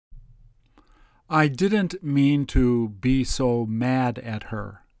I didn't mean to be so mad at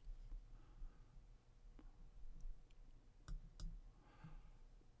her.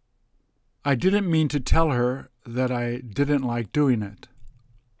 I didn't mean to tell her that I didn't like doing it.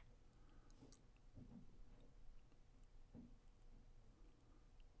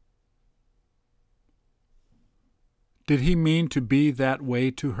 Did he mean to be that way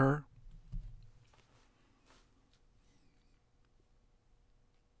to her?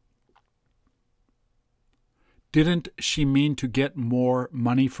 Didn't she mean to get more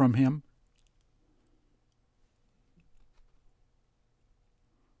money from him?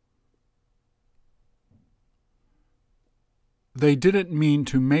 They didn't mean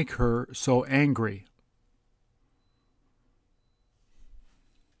to make her so angry.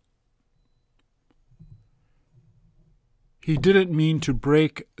 He didn't mean to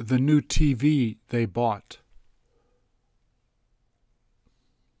break the new TV they bought.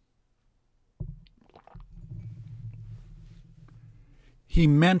 He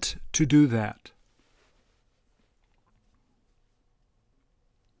meant to do that.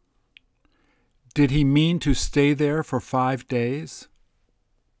 Did he mean to stay there for 5 days?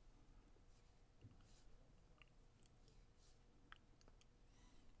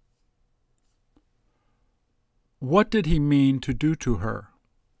 What did he mean to do to her?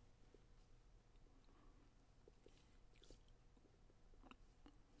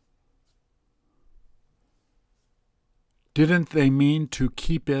 Didn't they mean to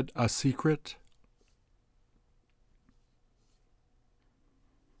keep it a secret?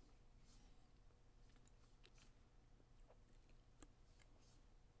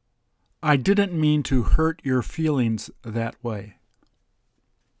 I didn't mean to hurt your feelings that way.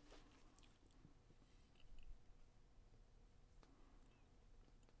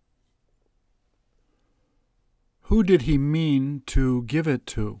 Who did he mean to give it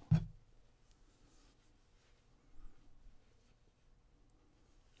to?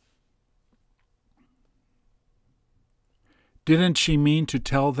 Didn't she mean to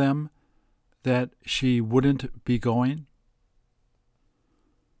tell them that she wouldn't be going?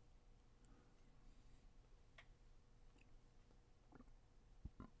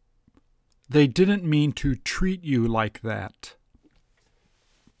 They didn't mean to treat you like that.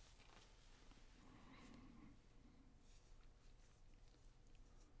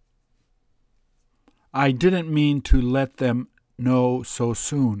 I didn't mean to let them know so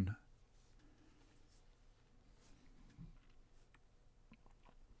soon.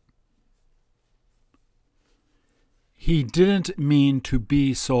 He didn't mean to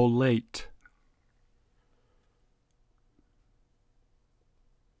be so late.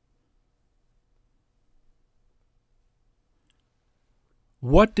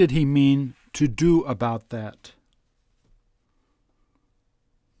 What did he mean to do about that?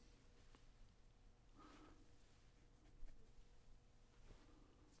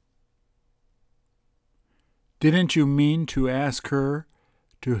 Didn't you mean to ask her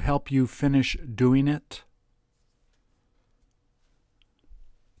to help you finish doing it?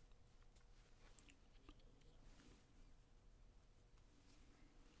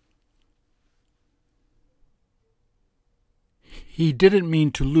 He didn't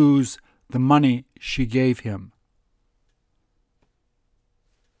mean to lose the money she gave him.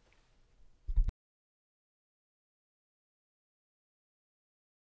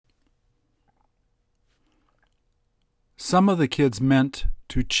 Some of the kids meant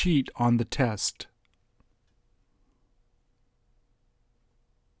to cheat on the test.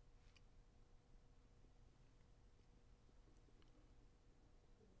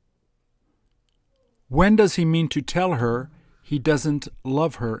 When does he mean to tell her he doesn't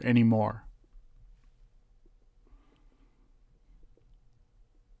love her anymore?